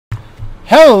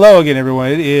Hello again, everyone.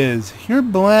 It is your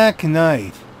Black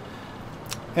Knight.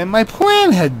 And my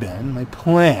plan had been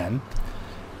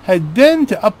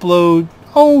to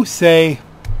upload, say,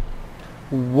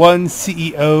 one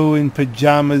CEO in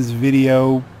pajamas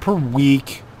video per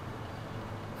week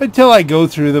until I go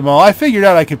through them all. I figured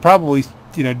out I could probably,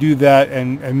 do that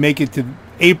and make it to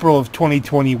April of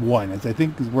 2021, as I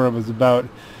think is where I was about.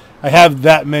 I have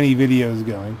that many videos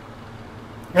going.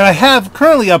 And I have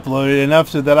currently uploaded enough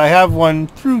so that I have one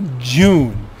through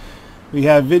June. We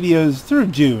have videos through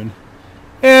June.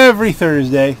 Every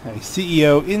Thursday, a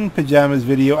CEO in pajamas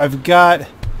video. I've got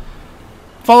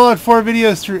Fallout 4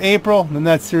 videos through April, and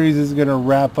that series is going to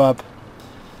wrap up.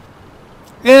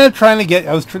 And I was trying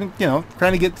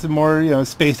to get some more,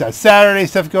 Spaced Out Saturday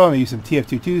stuff going. Maybe some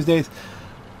TF2 Tuesdays.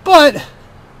 But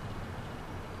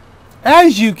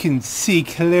as you can see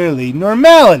clearly,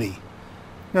 normality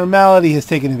has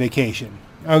taken a vacation.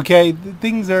 Okay,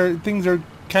 things are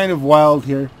kind of wild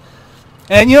here,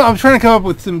 and I'm trying to come up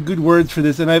with some good words for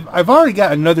this, and I've already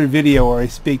got another video where I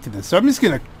speak to this, so I'm just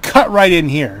gonna cut right in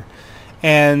here,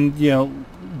 and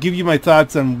give you my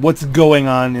thoughts on what's going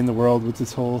on in the world with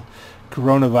this whole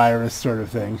coronavirus sort of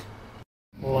thing.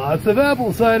 Lots of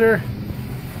apple cider,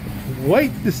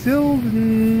 white distilled,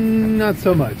 not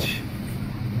so much.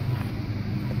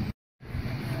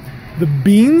 The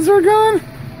beans are gone.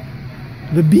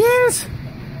 The beans?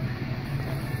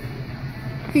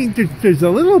 There's a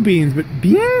little beans, but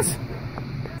beans?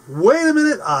 Wait a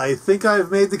minute, I think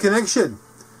I've made the connection.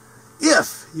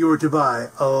 If you were to buy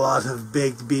a lot of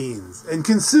baked beans and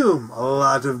consume a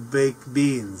lot of baked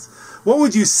beans, what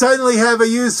would you suddenly have a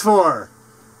use for?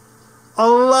 A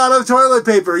lot of toilet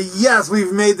paper. Yes,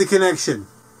 we've made the connection.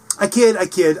 I kid.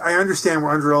 I understand we're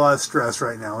under a lot of stress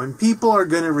right now, and people are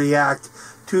going to react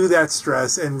to that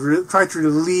stress and try to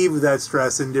relieve that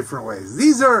stress in different ways.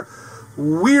 These are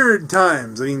weird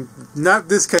times. I mean, not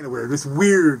this kind of weird, just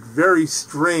weird, very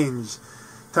strange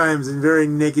times in very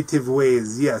negative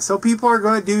ways. Yeah, so people are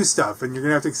going to do stuff, and you're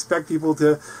going to have to expect people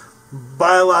to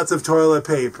buy lots of toilet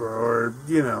paper or,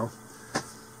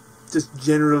 just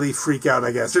generally freak out,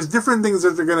 I guess. There's different things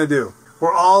that they're going to do.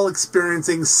 We're all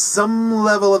experiencing some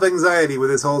level of anxiety with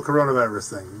this whole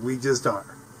coronavirus thing. We just are.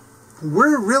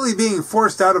 We're really being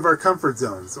forced out of our comfort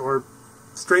zones, or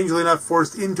strangely enough,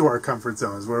 forced into our comfort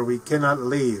zones where we cannot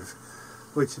leave,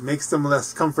 which makes them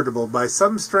less comfortable. By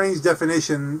some strange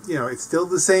definition, it's still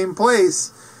the same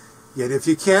place, yet if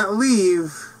you can't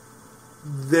leave,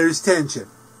 there's tension.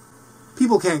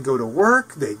 People can't go to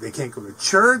work, they can't go to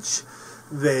church,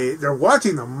 they're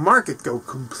watching the market go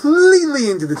completely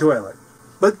into the toilet.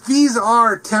 But these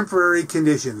are temporary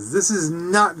conditions. This is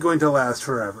not going to last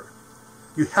forever.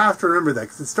 You have to remember that,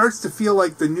 because it starts to feel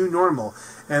like the new normal,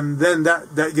 and then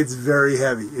that gets very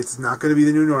heavy. It's not going to be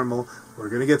the new normal. We're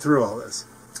going to get through all this.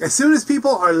 As soon as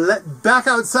people are let back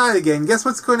outside again, guess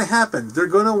what's going to happen? They're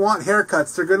going to want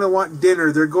haircuts. They're going to want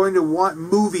dinner. They're going to want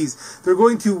movies. They're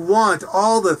going to want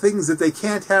all the things that they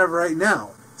can't have right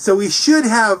now. So we should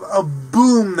have a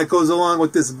boom that goes along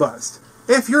with this bust.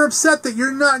 If you're upset that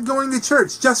you're not going to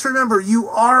church, just remember, you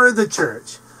are the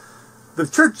church. The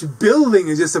church building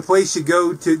is just a place you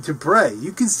go to pray.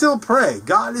 You can still pray.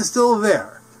 God is still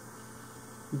there.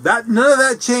 None of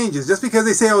that changes. Just because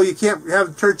they say, you can't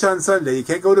have church on Sunday, you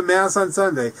can't go to Mass on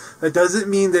Sunday, that doesn't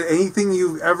mean that anything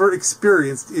you've ever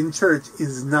experienced in church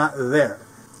is not there.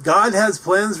 God has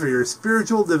plans for your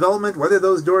spiritual development, whether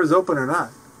those doors open or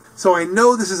not. So I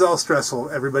know this is all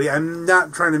stressful, everybody. I'm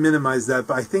not trying to minimize that,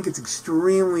 but I think it's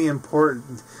extremely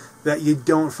important that you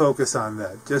don't focus on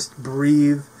that. Just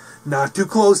breathe. Not too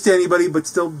close to anybody, but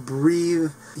still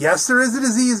breathe. Yes, there is a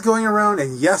disease going around,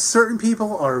 and yes, certain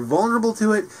people are vulnerable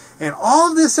to it, and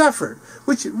all of this effort,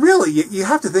 which really, you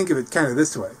have to think of it kind of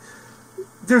this way.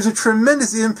 There's a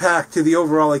tremendous impact to the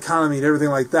overall economy and everything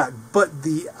like that, but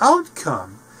the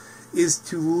outcome is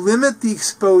to limit the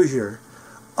exposure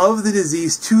of the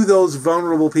disease to those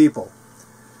vulnerable people.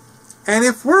 And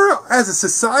if we're, as a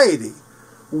society,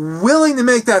 willing to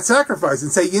make that sacrifice and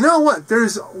say, you know what,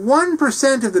 there's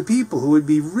 1% of the people who would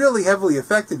be really heavily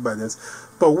affected by this,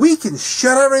 but we can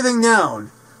shut everything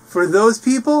down for those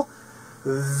people,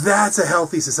 that's a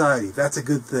healthy society. That's a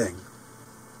good thing.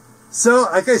 So,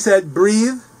 like I said,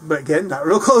 breathe, but again, not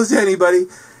real close to anybody,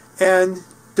 and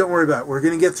don't worry about it. We're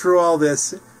going to get through all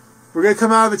this. We're going to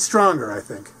come out of it stronger, I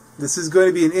think. This is going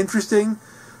to be an interesting,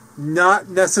 not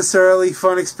necessarily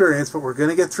fun experience, but we're going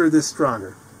to get through this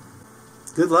stronger.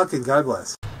 Good luck and God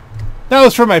bless. That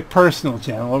was from my personal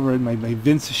channel, over in my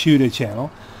Vince Shuda channel.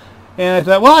 And I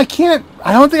thought, well,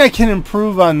 I don't think I can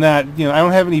improve on that. I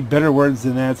don't have any better words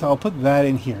than that, so I'll put that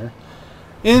in here.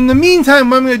 In the meantime,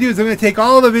 what I'm going to do is I'm going to take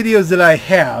all the videos that I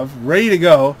have ready to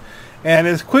go, and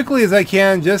as quickly as I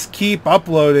can, just keep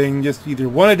uploading, just either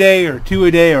 1 a day or 2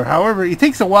 a day, or however. It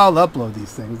takes a while to upload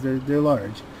these things. They're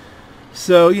large.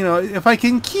 So, you know, if I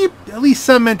can keep at least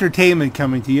some entertainment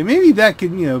coming to you, maybe that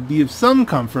could, you know, be of some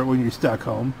comfort when you're stuck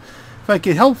home. If I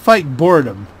could help fight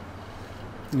boredom,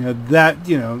 you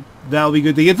know, that'll be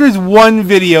good thing. If there's one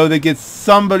video that gets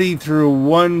somebody through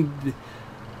one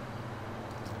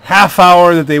half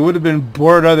hour that they would have been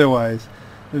bored otherwise,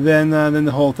 then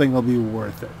the whole thing will be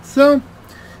worth it. So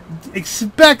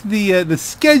expect the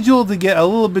schedule to get a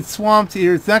little bit swamped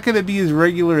here. It's not going to be as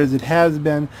regular as it has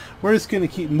been. We're just going to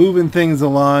keep moving things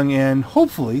along and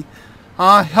hopefully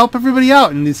help everybody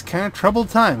out in these kind of troubled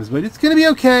times. But it's going to be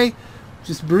okay.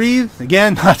 Just breathe.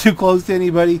 Again, not too close to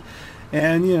anybody.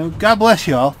 And, you know, God bless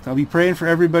you all. I'll be praying for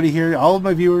everybody here, all of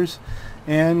my viewers,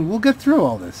 and we'll get through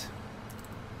all this.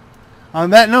 On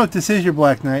that note, this is your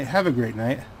Black Knight. Have a great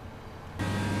night.